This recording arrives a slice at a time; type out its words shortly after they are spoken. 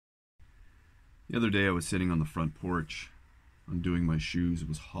The other day I was sitting on the front porch, undoing my shoes. It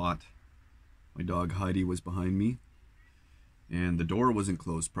was hot. My dog Heidi was behind me, and the door wasn't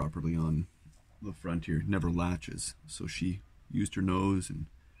closed properly on the front here. It never latches. So she used her nose and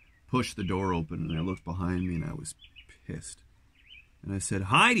pushed the door open, and I looked behind me and I was pissed. And I said,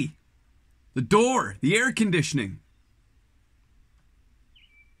 "Heidi, the door, the air conditioning."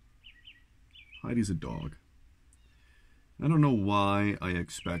 Heidi's a dog. I don't know why I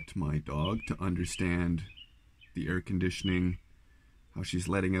expect my dog to understand the air conditioning, how she's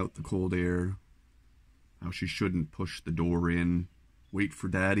letting out the cold air, how she shouldn't push the door in, wait for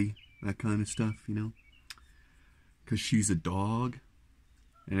daddy, that kind of stuff, you know? Because she's a dog.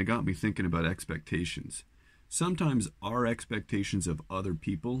 And it got me thinking about expectations. Sometimes our expectations of other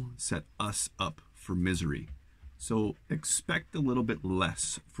people set us up for misery. So expect a little bit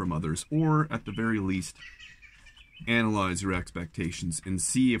less from others, or at the very least, analyze your expectations and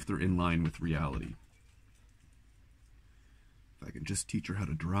see if they're in line with reality. If I could just teach her how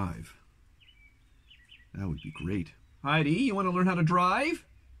to drive, that would be great. Heidi, you want to learn how to drive?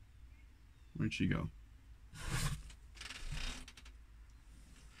 Where'd she go?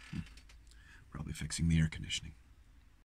 Probably fixing the air conditioning.